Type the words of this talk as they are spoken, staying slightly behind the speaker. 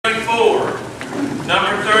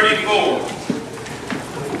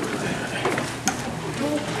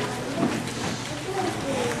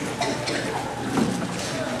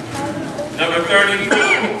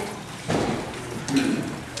134.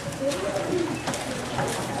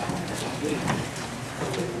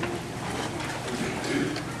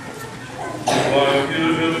 You are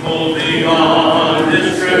beautiful beyond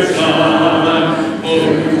description, oh,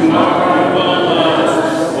 marvelous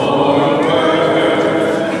for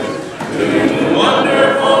words, too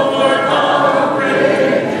wonderful for comprehension,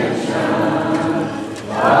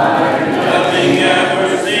 nothing ever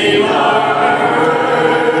seen or heard.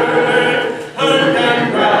 Who can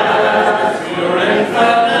grasp your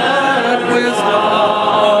infinite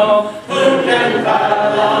wisdom? Who can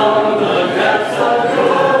fathom the depths of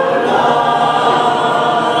your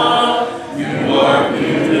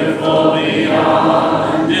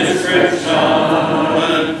beyond description,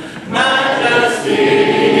 majesty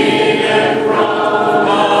enthroned,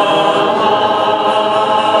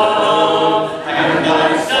 and I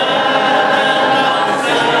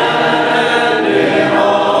stand in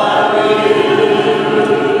awe of you.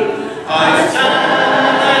 I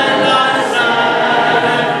stand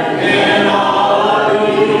in awe of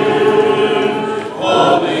you,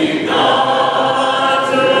 holy God,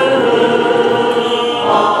 to whom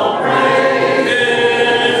all praise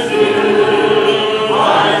is due. I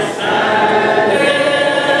stand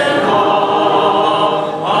in awe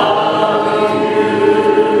of you.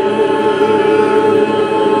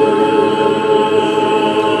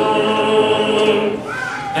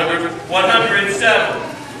 Number 107.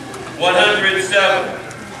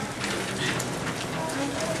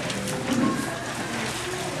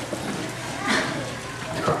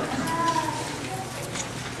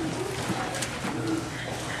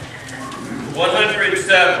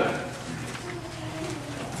 107.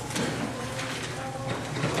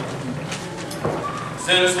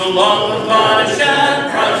 Since the love of God is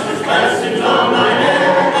shed, Christ's blessings on my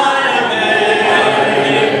head, I am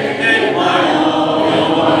made in my own.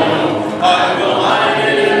 I will hide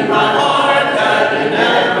it in my heart, that it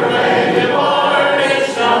never may depart. It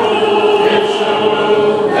shall rule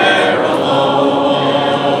there alone.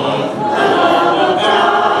 The love of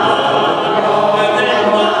God within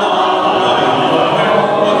the heart,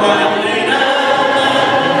 a kindliness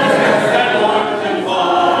and warmth and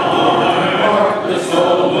fire. The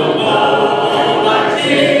soul will blow like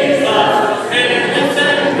Jesus in His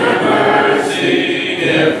tender mercy.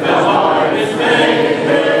 If the heart is made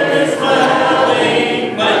His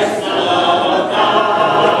dwelling place, the love of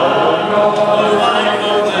God was like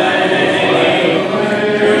a flame.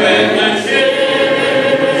 Through endless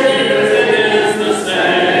years it is the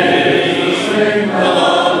same. The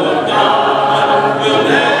love of God will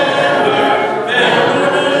never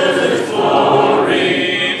lose its glory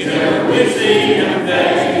till we see Him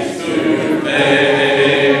face to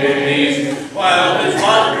face. While His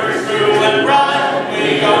love bursts through and bright, we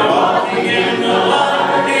are walking in the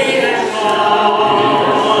light. He has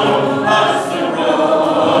shown us the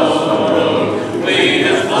road. We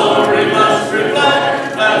His glory must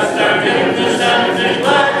reflect, lest our goodness and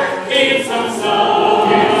neglect keeps us so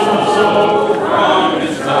from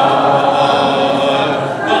His God.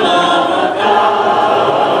 The love of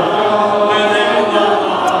God within the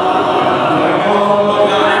heart, a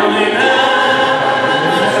kindliness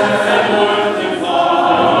and warmth and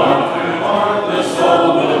fire. The soul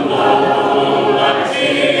will blow like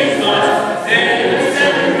Jesus in His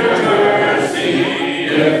tender mercy.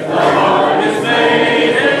 If the heart is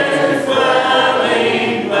made His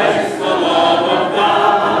dwelling place, the love of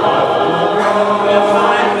God will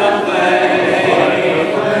find a flame.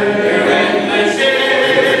 Through endless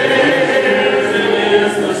years it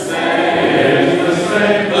is the same.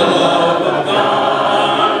 The love of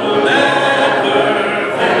God will never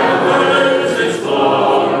lose its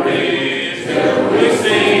glory till we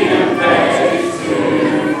see Him face to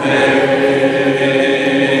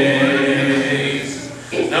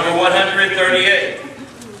face. Number 138.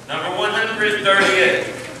 Number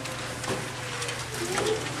 138.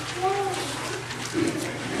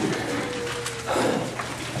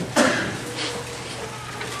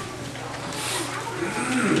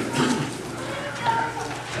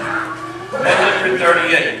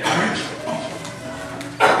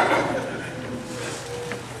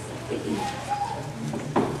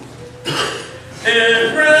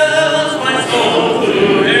 It thrills my soul to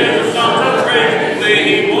hear songs of praise, we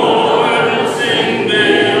more than sing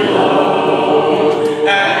below.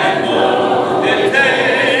 And lo, it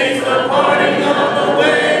takes the parting of the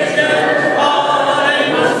waves, yet I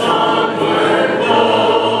must onward go.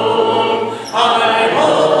 I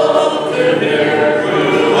hope to hear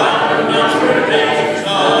through unnumbered days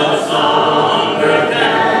of song.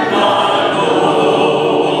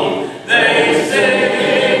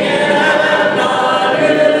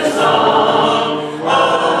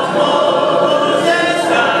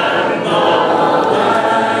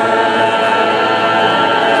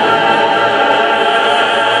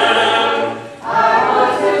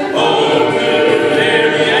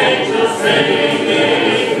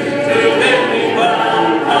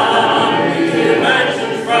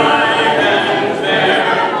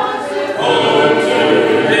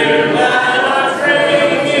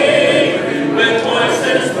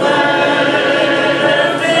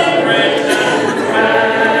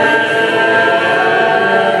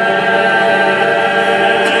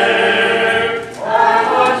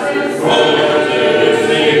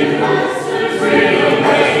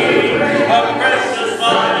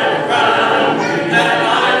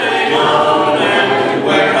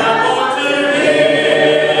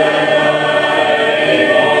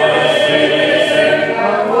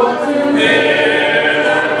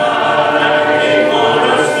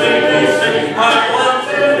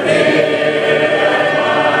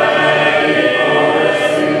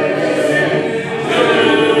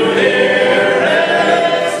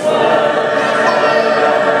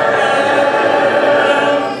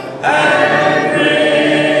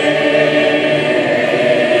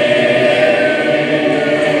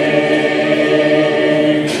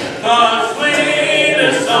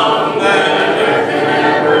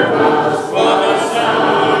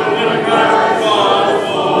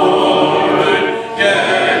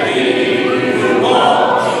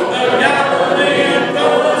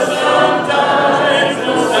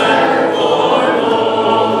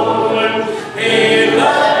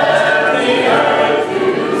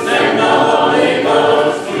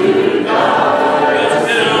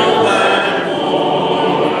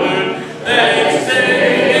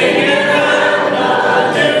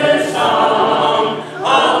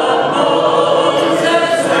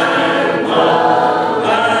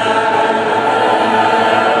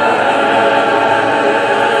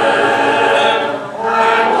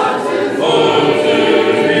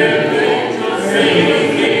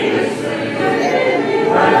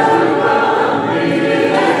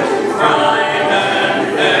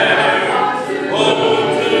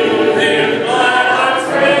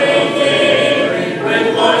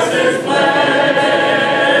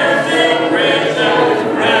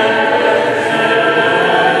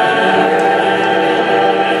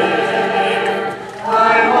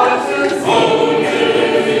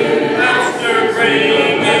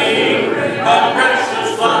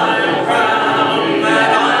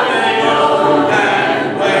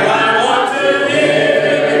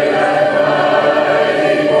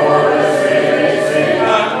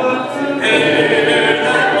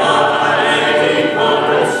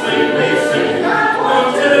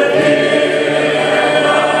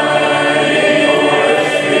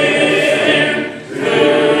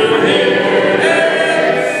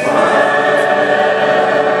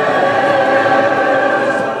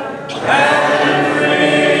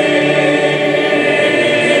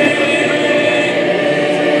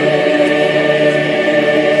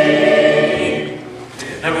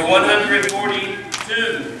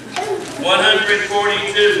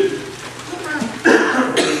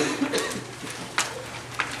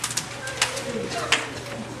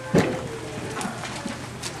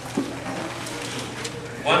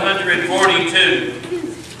 22.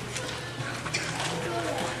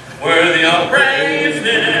 Worthy of praise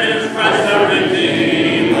is Christ the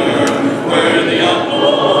Redeemer, worthy of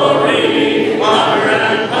glory, honor,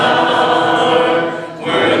 and power,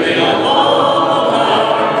 worthy of all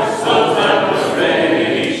our souls'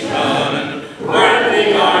 adoration,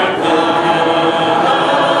 worthy art thou,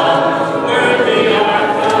 worthy art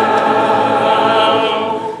thou,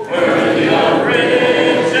 worthy of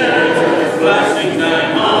riches, blessings,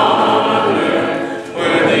 and honor,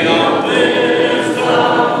 worthy of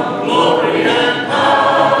wisdom, glory, and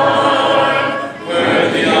power,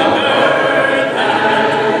 worthy of earth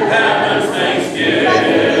and heaven's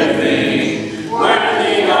thanksgiving,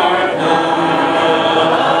 worthy art thou,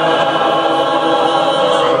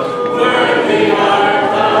 worthy art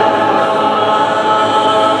thou.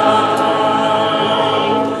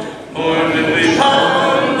 Lord, when we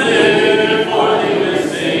come before thee with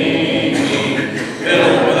singing,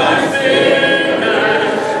 filled with thy spirit,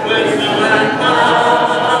 wisdom, and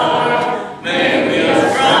power, may we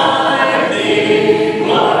ascribe thee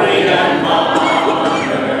glory and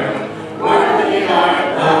honor. Worthy art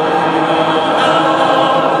thou,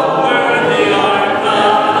 worthy art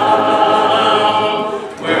thou,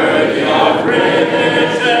 worthy of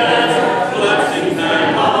riches, blessings,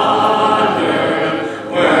 and honor,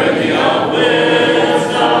 worthy of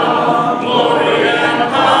wisdom, glory, and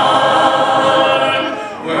power,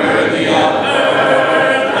 worthy of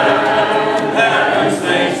earth and heaven's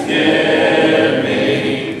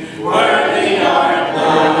thanksgiving, worthy art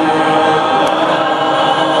thou,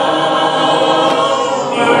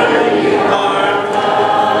 worthy art thou.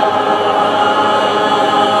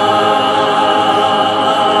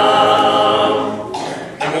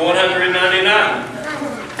 Number 199.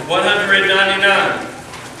 199.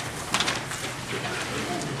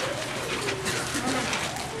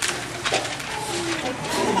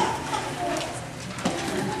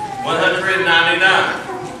 199.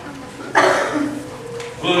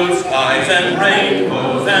 Blue skies and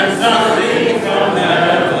rainbows and something from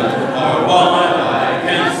heaven are what I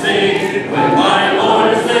can see. When my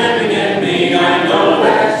Lord is living in me, I know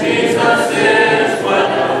that Jesus is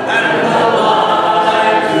well and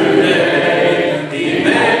alive today. He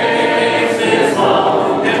makes his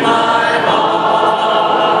home in my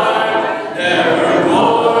heart. Never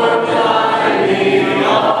more will I be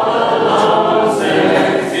all alone,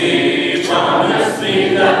 since he promised me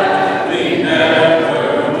that we never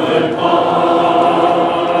would part.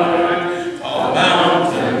 Tall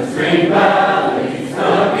mountains, green valleys,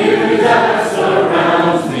 the beauty that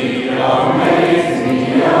surrounds me all makes me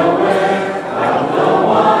aware of the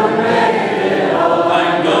one who made it all. I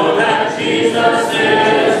know that Jesus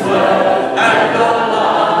is well and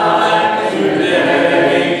alive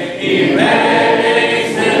today. He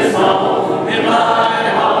makes his home in my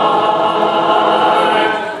heart.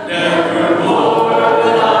 Never more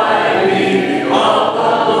will I be all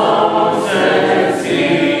alone, since he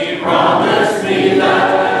promised me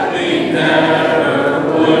that we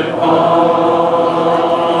never would part.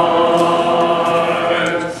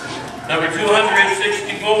 Number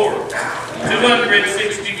 264.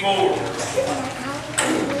 264.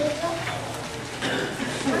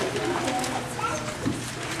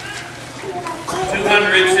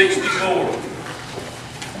 264.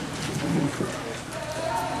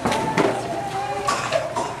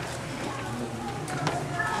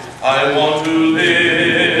 I want to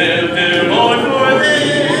live, dear Lord, for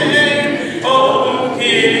thee. Oh,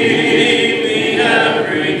 keep me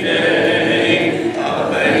every day. A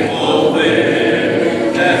thankful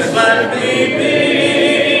witness let me be.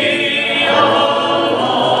 Along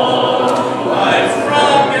life's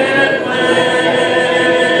rugged way.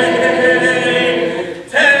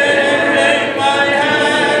 Take my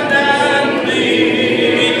hand and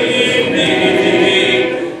lead me.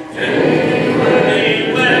 Take me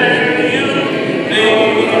where you lead.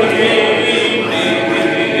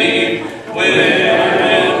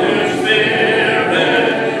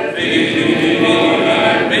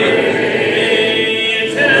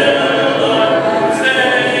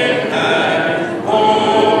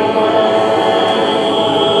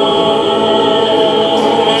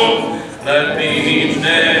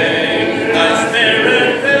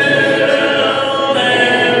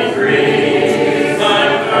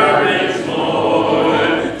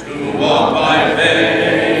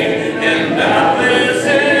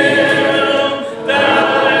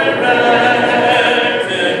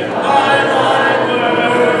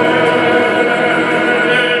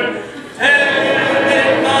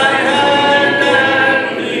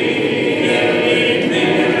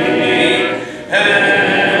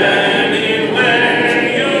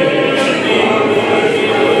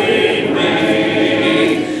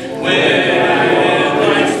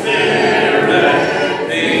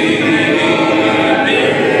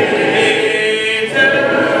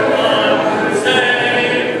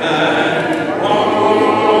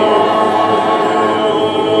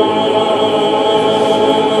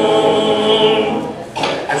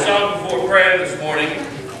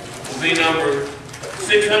 be number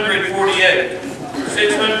 648.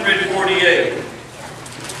 648.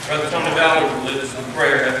 Brother Tony Ballard will lead us in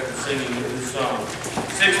prayer after singing this song.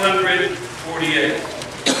 648.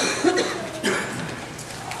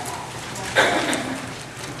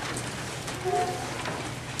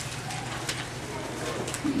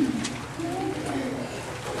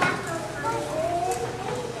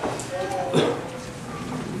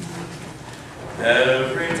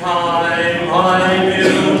 Every time I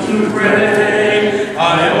kneel to pray,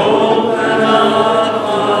 I open up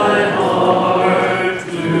my heart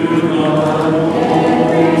to God.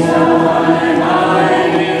 Every time I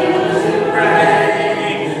kneel to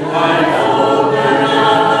pray, I open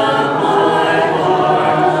up my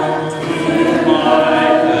heart to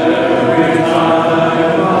God. Every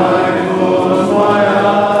time I close my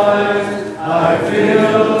eyes, I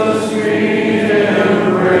feel the sweet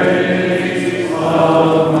embrace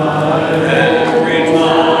of my every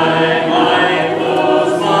time I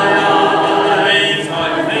close my eyes, I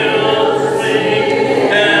feel the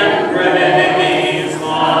sweet embrace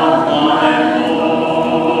of my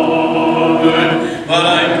Lord. But I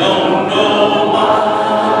don't know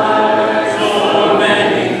why so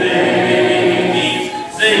many things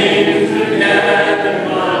seem to get in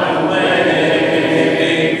my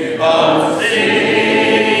way of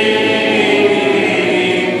seeing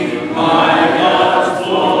my God's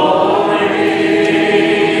glory.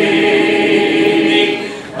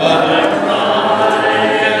 But I try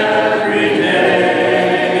every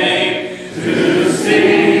day to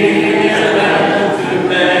see and to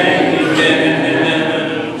thank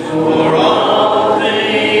Him for all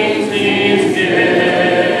things He's given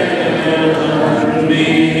me.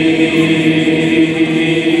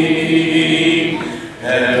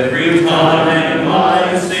 Every time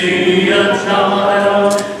I see a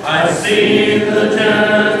child, I see the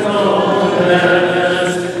gentleness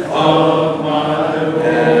of my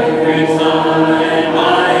every time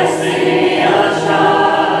I see a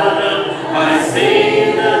child, I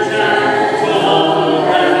see the gentleness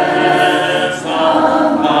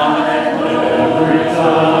of my every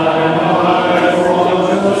time I walk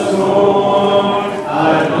the storm, I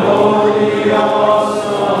know the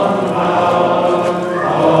awesome power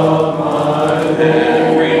of my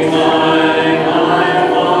every time I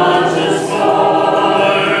watch a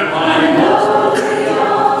storm, I know the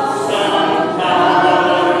awesome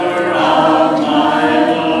power of my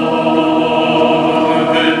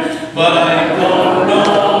Lord. But I don't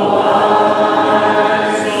know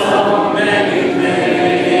why so many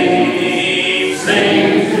things seem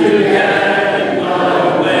to get in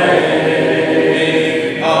my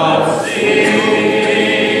way of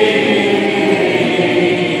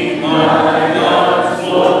seeing my God's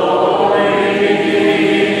glory.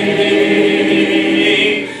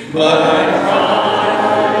 But I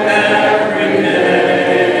try every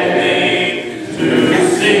day to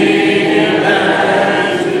see Him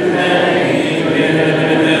and to thank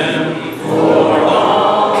Him for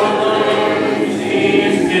all the things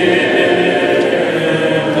He's given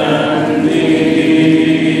me.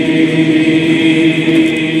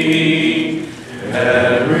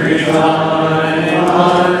 Every time I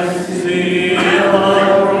see a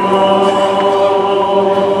cross,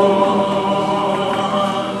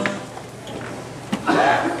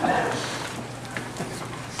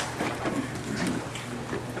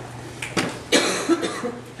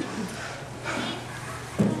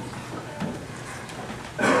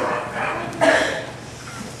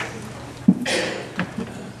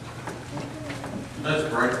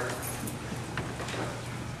 let's pray.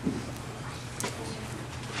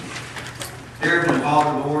 Dear Heavenly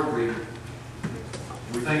Father, Lord, we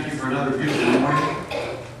thank you for another beautiful morning.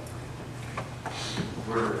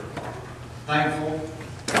 We're thankful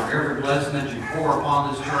for every blessing that you pour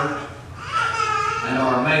upon this church and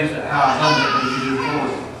are amazed at how abundantly you do for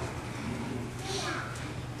us.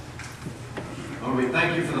 Lord, we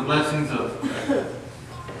thank you for the blessings of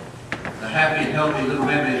the happy and healthy little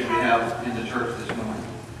babies we have in the church this morning.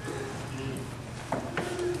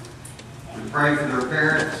 We pray for their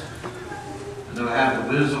parents, that they'll have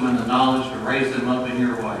the wisdom and the knowledge to raise them up in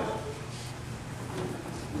your way.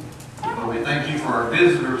 Lord, we thank you for our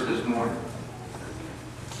visitors this morning.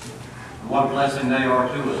 And what a blessing they are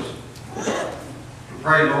to us. We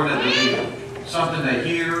pray, Lord, that there be something they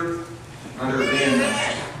hear, whether it be in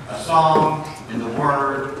a song, in the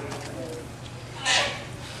Word,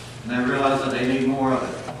 and they realize that they need more of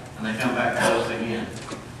it, and they come back to us again.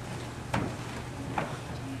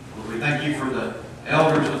 Lord, we thank you for the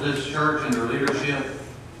elders of this church and their leadership.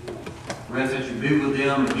 We ask that you be with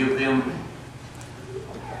them and give them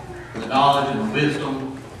the knowledge and the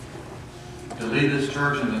wisdom to lead this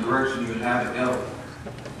church in the the direction you would have it go.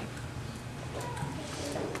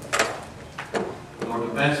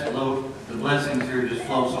 Lord, the blessings here just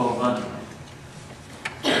flow so abundantly.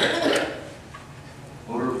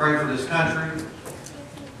 Lord, we pray for this country.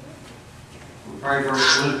 We pray for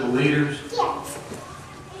our political leaders. Lord,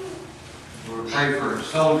 we pray for our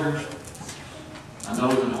soldiers and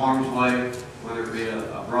those in harm's way, whether it be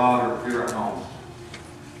abroad or here at home.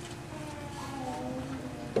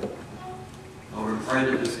 Lord, we pray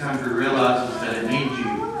that this country realizes that it needs you.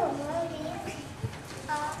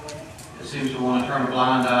 It seems to want to turn a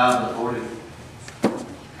blind eye, but Lord,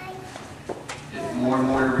 more and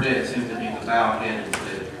more every day it seems to need to bow head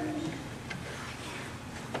instead.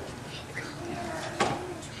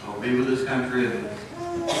 Lord, be with this country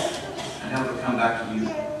and help it come back to you.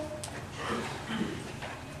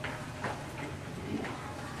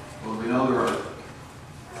 Lord, we know there are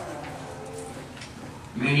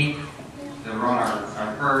many that are on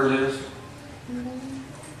our prayer list.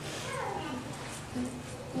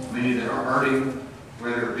 Many that are hurting,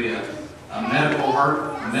 whether it be a medical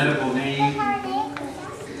hurt, a medical need,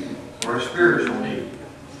 or a spiritual need.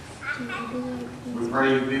 We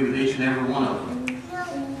pray you be with each and every one of them.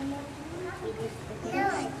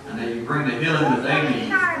 And that you bring the healing that they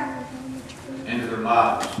need into their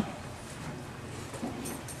lives.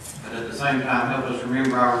 But at the same time, help us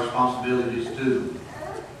remember our responsibilities too.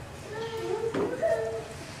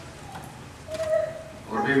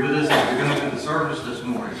 Lord, be with us as we're going to the service this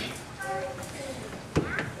morning.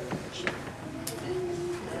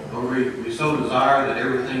 Lord, we so desire that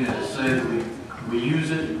everything that is said, we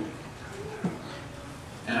use it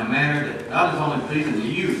in a manner that not is only pleasing to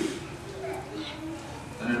you,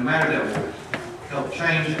 but in a manner that will help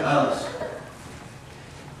change us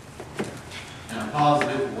in a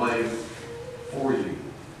positive way for you.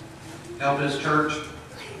 Help this church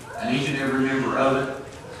and each and every member of it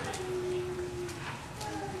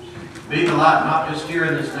be the light, not just here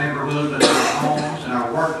in this neighborhood, but in our homes, in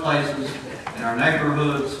our workplaces, in our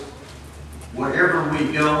neighborhoods. Wherever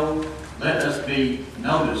we go, let us be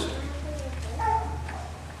noticed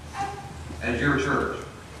as your church.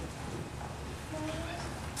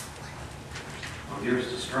 Lord, give us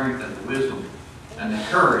the strength and the wisdom and the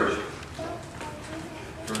courage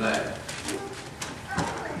for that.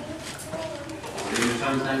 Lord, in your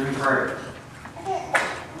Son's name we pray.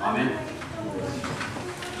 Amen.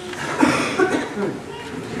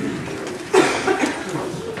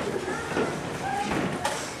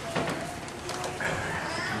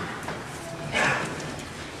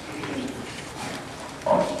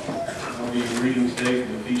 I'll be reading today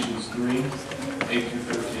from Ephesians 3,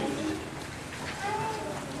 8-13.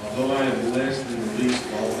 Although I am less than the least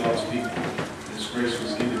of all God's people, this grace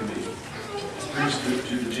was given me, to preach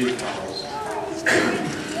to the Gentiles,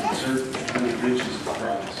 and serve the riches of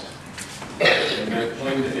Christ, and make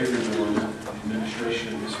plain to everyone the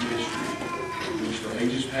administration of this ministry, which for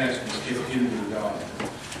ages past was kept hidden in God,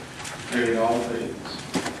 who created all things.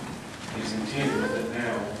 He is intended that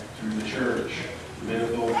now, through the church, the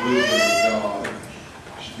manifold wisdom of God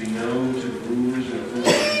should be known to the rulers and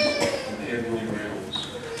authorities in the heavenly realms,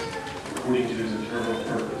 according to his eternal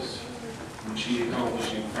purpose, which he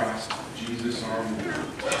accomplished in Christ Jesus our Lord.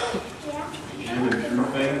 In him and through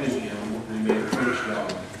faith in him, we may approach God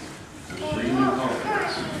with freedom and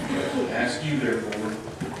confidence. I ask you, therefore,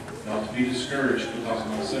 not to be discouraged because of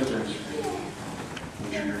my sufferings for you,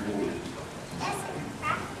 which are your glory.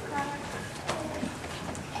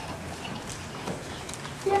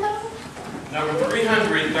 Number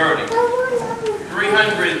 330.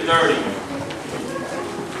 330.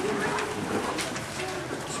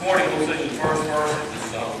 This morning we'll sing the first verse of this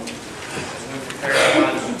song as we prepare our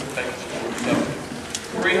minds to take the Lord's Supper.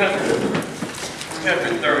 330.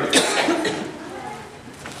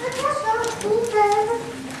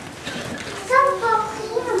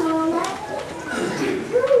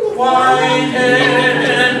 White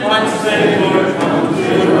head, white Savior, come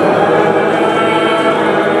to earth.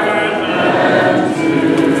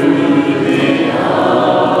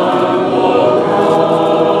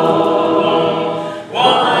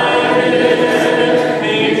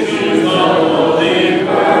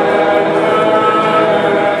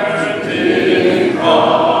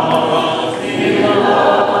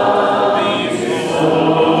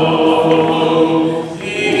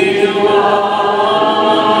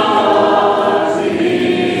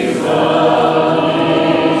 Jesus.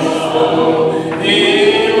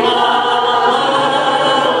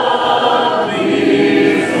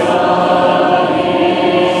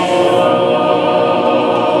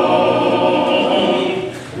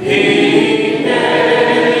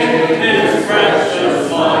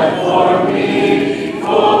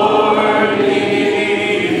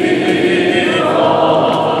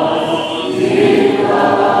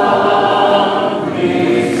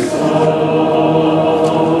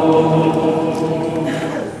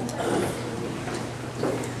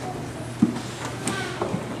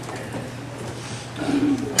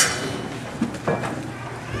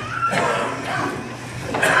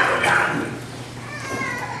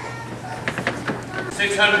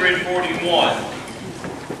 641.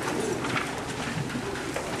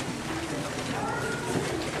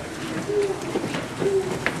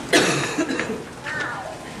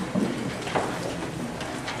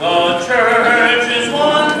 The church is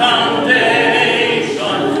one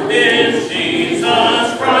foundation, is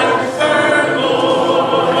Jesus Christ her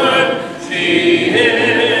Lord. She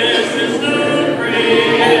is His new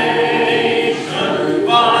creation,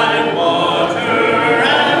 by water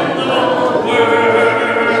and the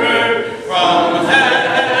Word. From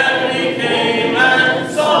heaven He came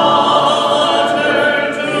and sought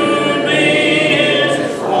her to be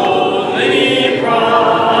His holy bride.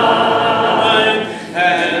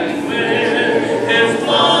 And with His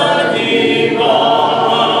blood He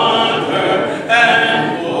bought her,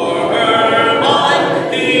 and for her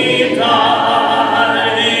life He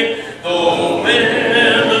died. Though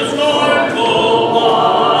with the scornful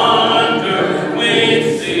wonder we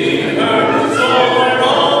see her sore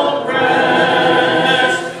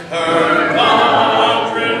oppressed, her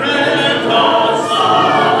doctrine rent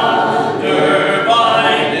asunder by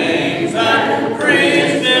names and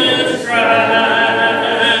priests distressed.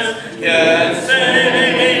 Yet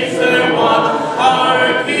saints their watch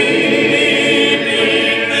are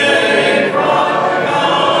keeping, they cry,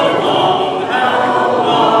 how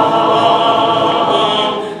long,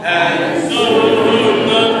 and soon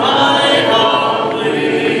the tide of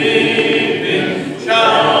leaving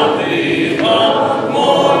shall be a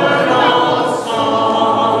mortal song.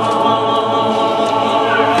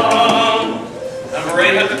 Number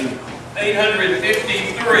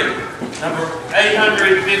 853. Number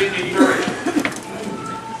 853.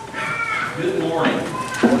 Good morning.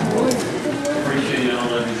 Appreciate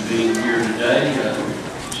all of you being here today,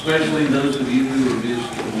 especially those of you who are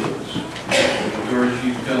visiting with us. I encourage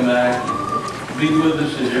you to come back and be with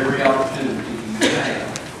us at every opportunity you have.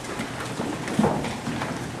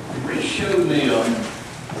 Rich showed me a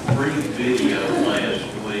brief video last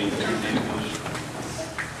week, and it was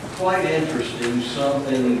quite interesting,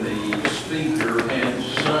 something the speaker had to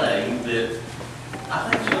say that I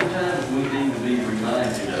think sometimes we need to be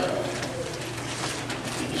reminded of.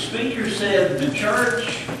 The speaker said the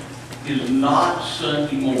church is not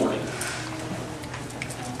Sunday morning.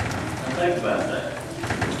 Now think about that.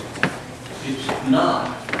 It's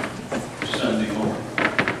not Sunday morning.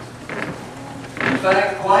 In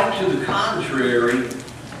fact, quite to the contrary,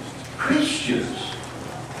 Christians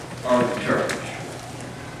are the church.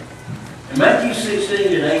 In Matthew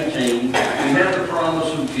 16 and 18, we have the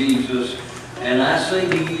promise of Jesus, and I say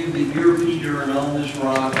to you that you're Peter, and on this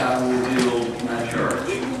rock I will build my church.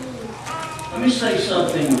 Let me say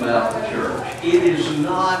something about the church. It is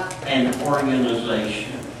not an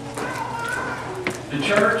organization. The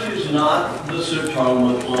church is not the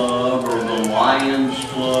Sertoma Club, or the Lions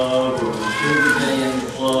Club, or the Sugar Dan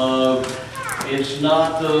Club. It's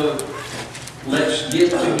not the Let's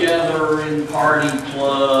Get Together and Party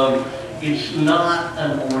Club. It's not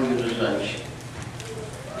an organization.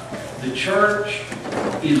 The church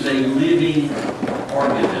is a living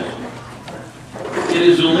organism. It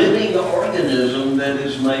is a living organism that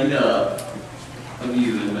is made up of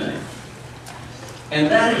you and me. And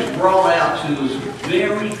that is brought out to us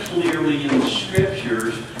very clearly in the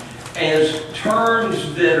Scriptures as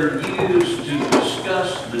terms that are used to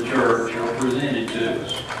discuss the church are presented to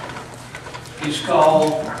us. It's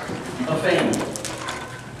called a family,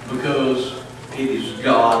 because it is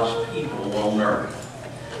God's people on earth.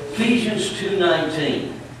 Ephesians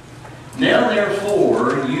 2:19. Now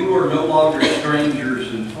therefore, you are no longer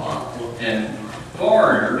strangers and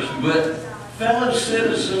foreigners, but fellow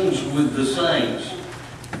citizens with the saints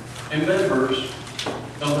and members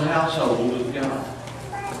of the household of God.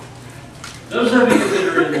 Those of you that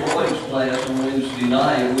are in Lloyd's class on Wednesday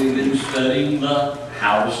night, we've been studying the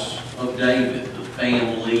house of David, the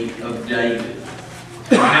family of David.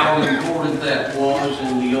 How important that was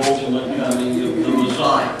in the ultimate coming of the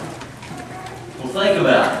Messiah. Well, think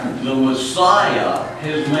about it. The Messiah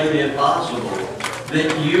has made it possible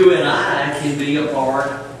that you and I can be a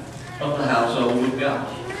part of the household of God.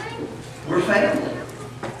 We're family.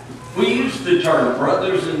 We use the term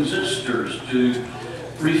brothers and sisters to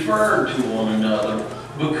refer to one another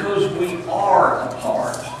because we are a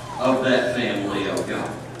part of that family of God.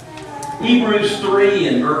 Hebrews 3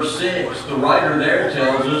 and verse 6, the writer there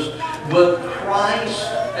tells us, but Christ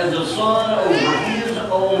as a son over his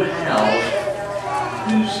own house,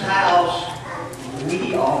 whose house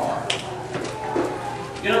we are.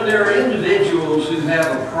 You know, there are individuals who have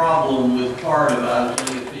a problem with part of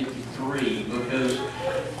Isaiah 53 because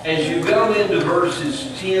as you go into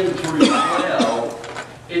verses 10 through 12,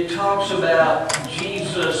 it talks about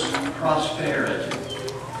Jesus' prosperity.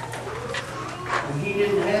 and he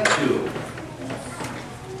didn't have children.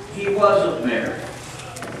 He wasn't married.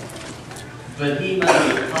 But he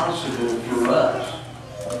made it possible for us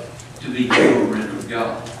to be children of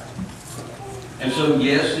God. And so,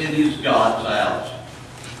 yes, it is God's house.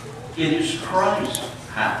 It is Christ's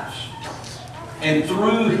house. And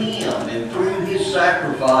through him, and through his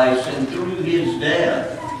sacrifice, and through his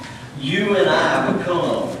death, you and I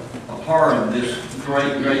become a part of this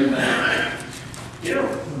great, great family. You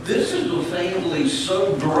know, this is a family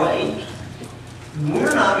so great,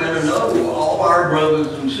 we're not going to know all our brothers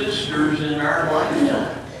and sisters in our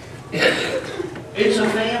lifetime. It's a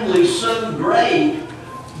family so great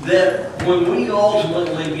that when we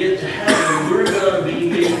ultimately get to heaven, we're going to be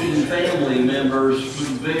meeting family members for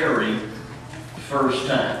the very first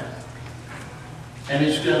time. And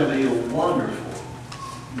it's going to be a wonderful,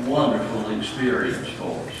 wonderful experience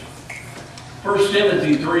for us. 1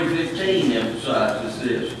 Timothy 3:15 emphasizes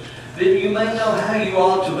this, that you may know how you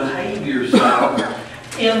ought to behave yourself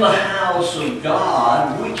in the house of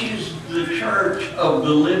God, which is the church of the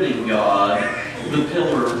living God, the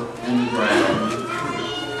pillar and the ground of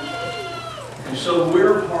truth. And so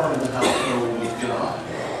we're part of the household of God.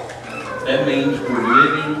 That means we're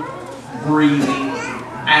living, breathing,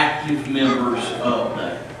 active members of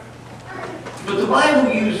that. But the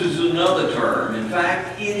Bible uses another term. In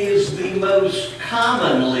fact, it is the most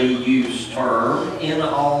commonly used term in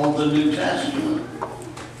all the New Testament.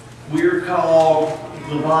 We're called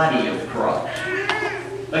the body of Christ.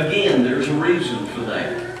 Again, there's a reason for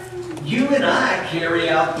that. You and I carry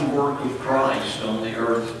out the work of Christ on the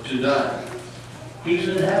earth today. He's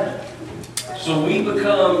in heaven. So we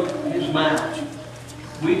become his mouth.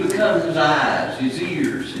 We become his eyes, his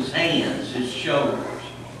ears, his hands, his shoulders,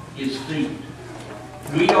 his feet.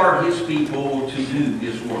 We are his people to do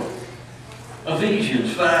his work.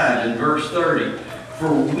 Ephesians 5 and verse 30.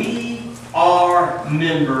 For we are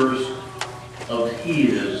members of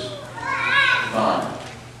his body.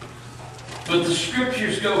 But the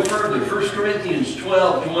scriptures go further. 1 Corinthians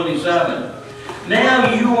 12:27.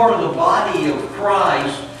 Now you are the body of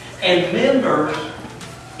Christ and members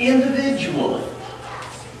individually.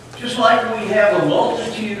 Just like we have a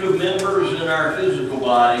multitude of members in our physical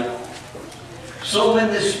body, so in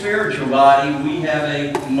this spiritual body we have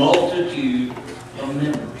a multitude of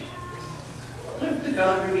members. Look at the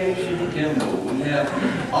congregation in Kimball. We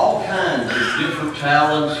have all kinds of different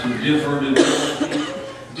talents and different abilities,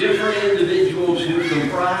 different individuals who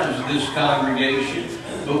comprise this congregation,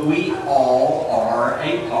 but we all are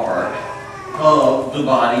a part of the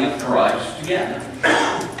body of Christ together.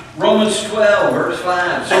 Romans 12, verse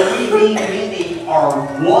 5. So we being many are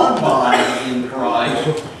one body in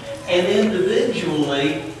Christ, and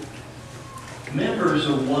individually members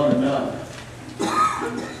of one another.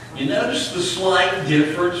 You notice the slight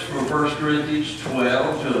difference from 1 Corinthians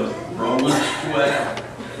 12 to Romans 12.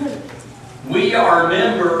 We are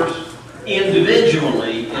members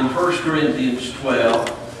individually in 1 Corinthians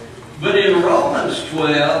 12, but in Romans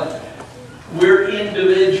 12, we're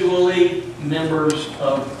individually members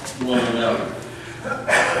of one another.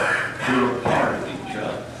 We're a part of each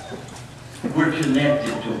other. We're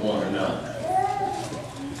connected to one another.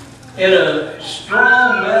 In a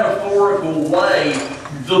strong metaphorical way,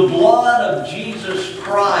 the blood of Jesus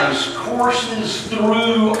Christ courses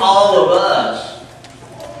through all of us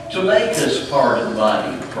to make us part of the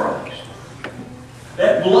body of Christ.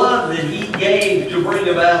 That blood that he gave to bring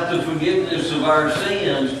about the forgiveness of our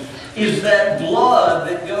sins is that blood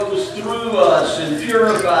that goes through us and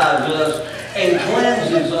purifies us and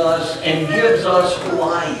cleanses us and gives us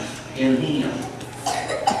life in him.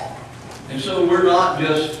 And so we're not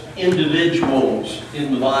just individuals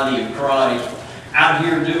in the body of Christ out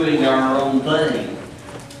here doing our own thing.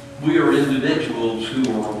 We are individuals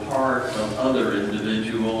who are a part of other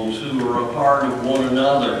individuals, who are a part of one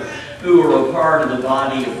another, who are a part of the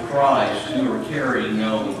body of Christ, who are carrying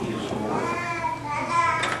on his work.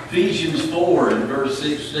 Ephesians 4 and verse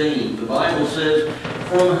 16, the Bible says,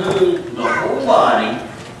 from whom the whole body,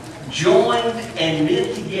 joined and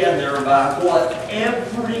knit together by what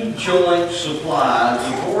every joint supplies,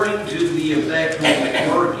 according to the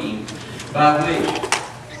effectual working by which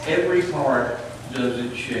every part does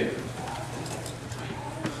its share.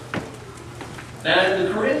 Now, in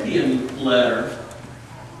the Corinthian letter,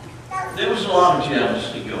 there was a lot of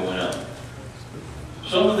jealousy going on.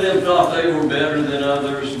 Some of them thought they were better than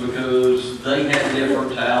others because they had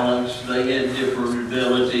different talents, they had different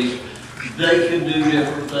abilities, they could do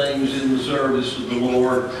different things in the service of the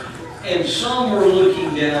Lord, and some were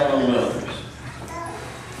looking down on others.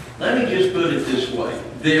 Let me just put it this way.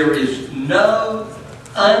 There is no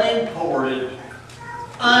unimportant,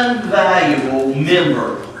 unvaluable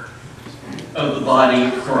member of the body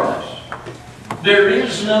of Christ. There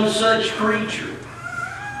is no such creature.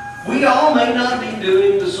 We all may not be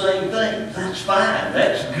doing the same thing. That's fine.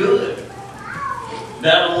 That's good.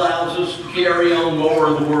 That allows us to carry on more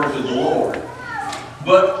of the work of the Lord.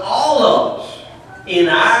 But all of us, in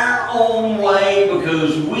our own way,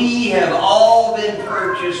 because we have all been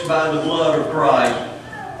purchased by the blood of Christ,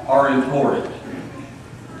 are important.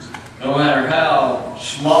 No matter how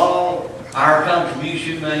small our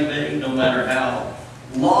contribution may be, no matter how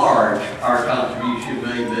large our contribution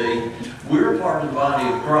may be, we're part of the body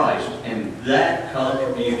of Christ, and that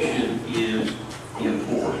contribution is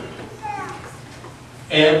important.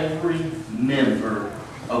 Every member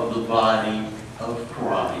of the body of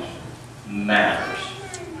Christ matters.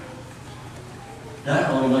 That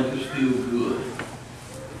ought to make us feel good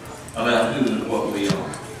about who and what we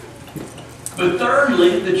are. But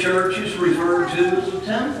thirdly, the church is referred to as a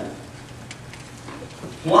temple.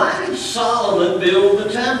 Why did Solomon build the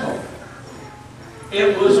temple?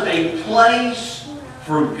 It was a place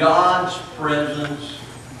for God's presence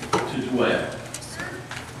to dwell.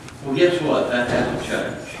 Well, guess what? That hasn't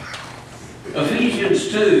changed. Ephesians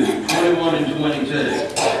 2, 21 and 22.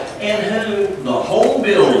 In whom the whole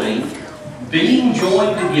building, being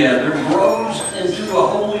joined together, grows into a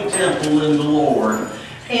holy temple in the Lord,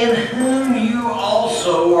 in whom you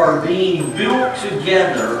also are being built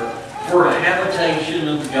together for a habitation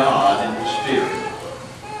of God in the Spirit.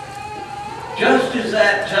 Just as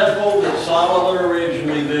that temple that Solomon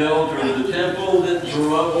originally built, or the temple that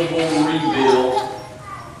Zerubbabel rebuilt,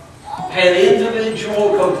 had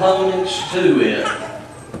individual components to it,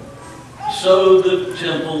 so the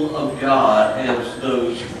temple of God has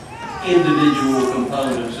those individual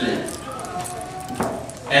components in it.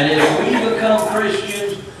 And as we become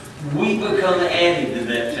Christians, we become added to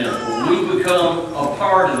that temple. We become a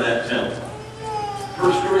part of that temple.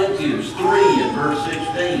 1 Corinthians 3 and verse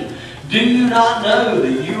 16. Do you not know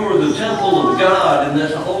that you are the temple of God and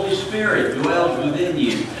that the Holy Spirit dwells within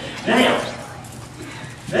you? Now,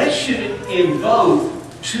 that should invoke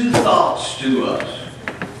two thoughts to us.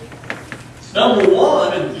 Number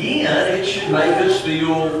one, again, it should make us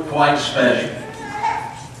feel quite special.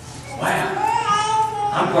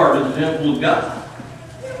 Wow, I'm part of the temple of God.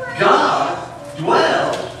 God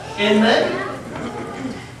dwells in me.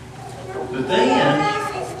 But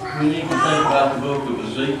then, we need to think about the book of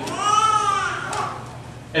Ezekiel.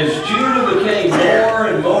 As Judah became more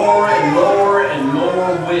and more and more and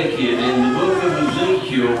more wicked in the book of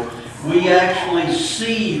Ezekiel, we actually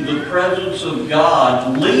see the presence of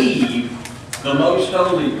God leave the most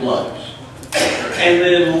holy place, and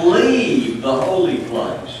then leave the holy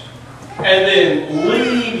place, and then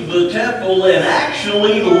leave the temple, and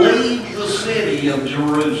actually leave the city of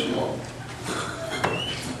Jerusalem.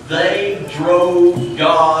 They drove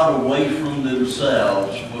God away from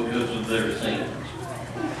themselves because of their sins.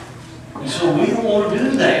 And so we don't want to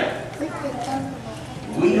do that.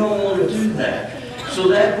 We don't want to do that. So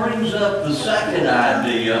that brings up the second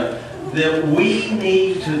idea, that we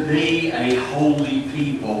need to be a holy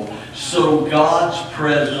people so God's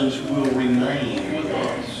presence will remain with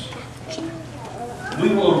us.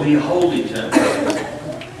 We want to be a holy temple.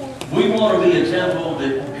 We want to be a temple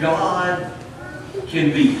that God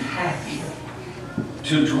can be happy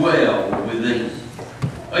to dwell within.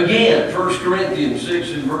 Again, 1 Corinthians 6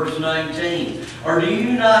 and verse 19. Or do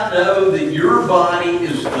you not know that your body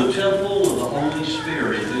is the temple of the Holy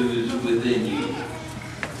Spirit who is within you?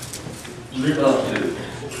 Live up to it.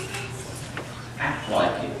 Act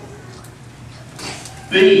like it.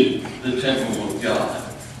 Be the temple of God.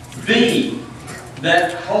 Be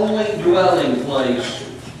that holy dwelling place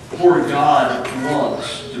where God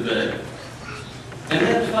wants to be. And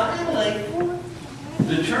then finally,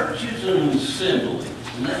 the church is an assembly.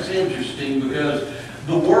 And that's interesting because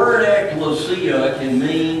the word ecclesia can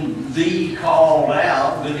mean the called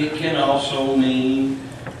out, but it can also mean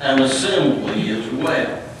an assembly as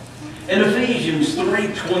well. In Ephesians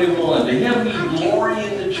 3:21, to him be glory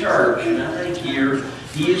in the church. And I think here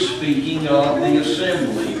he is speaking of the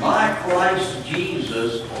assembly by Christ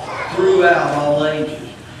Jesus throughout all ages.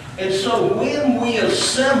 And so when we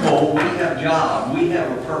assemble, we have a job, we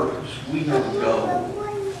have a purpose, we have a goal.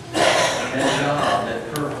 That job,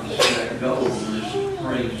 that purpose, that goal is to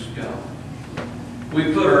praise God.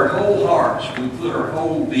 We put our whole hearts, we put our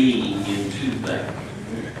whole being into that.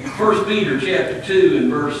 1 Peter chapter 2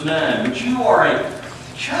 and verse 9, but you are a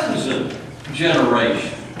chosen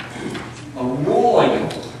generation, a royal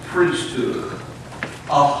priesthood,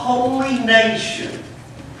 a holy nation,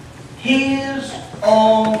 his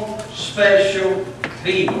own special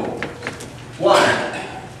people. Why?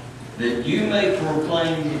 that you may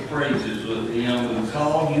proclaim the praises of him who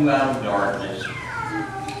called you out of darkness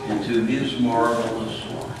into his marvelous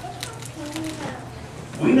light.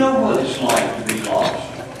 We know what it's like to be lost.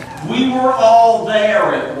 We were all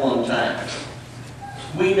there at one time.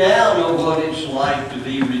 We now know what it's like to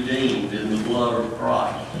be redeemed in the blood of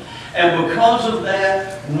Christ. And because of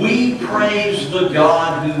that, we praise the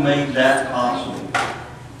God who made that possible.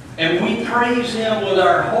 And we praise him with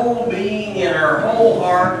our whole being and our whole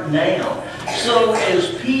heart now. So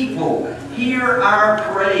as people hear our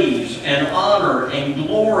praise and honor and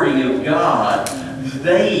glory of God,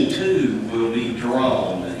 they too will be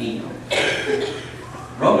drawn to him.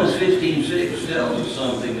 Romans 15:6 tells us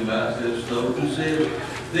something about this, though. He says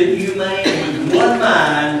that you may with one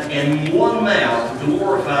mind and one mouth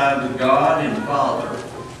glorify the God and Father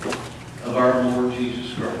of our Lord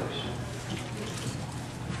Jesus Christ.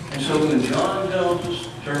 And so when John tells us,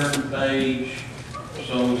 turn the page,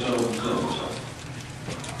 so-and-so and so-and-so,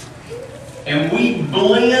 and we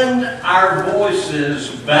blend our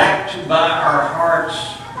voices back by our hearts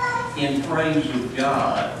in praise of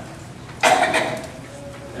God,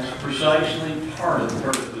 that's precisely part of the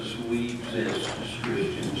purpose we exist as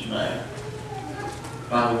Christians now.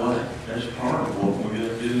 By the way, that's part of what we're going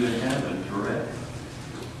to do in heaven forever.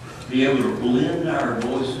 Be able to blend our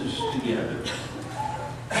voices together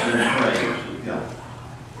in praise of God.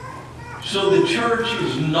 So the church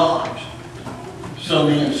is not some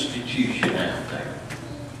institution out there.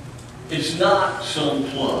 It's not some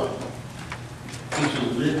club. It's a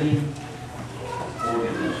living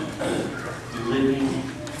organism, living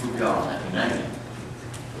for God now,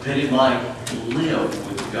 that it might live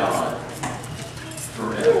with God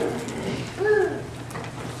forever.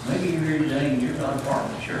 Maybe you're here today and you're not a part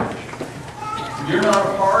of the church. You're not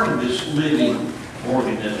a part of this living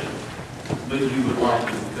organism, but you would like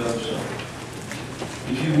to become so.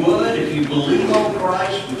 If you would, if you believe on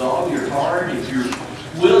Christ with all your heart, if you're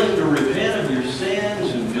willing to repent of your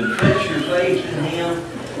sins and confess your faith in him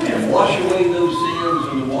and wash away those sins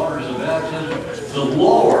in the waters of baptism, the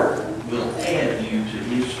Lord will add you to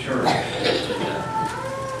his church today.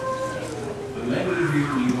 But maybe you're here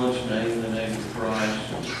and you once named the name of Christ.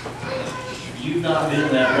 You've not been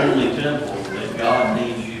that holy temple that God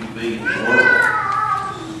needs you to be in the world.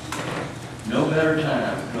 No better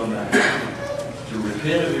time to come back to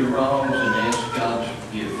repent of your wrongs and ask God's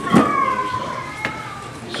forgiveness for those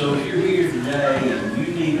things. And so if you're here today and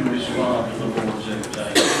you need to respond to the Lord's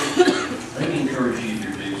invitation, let me encourage you to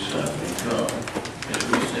do so and come as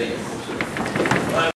we stand.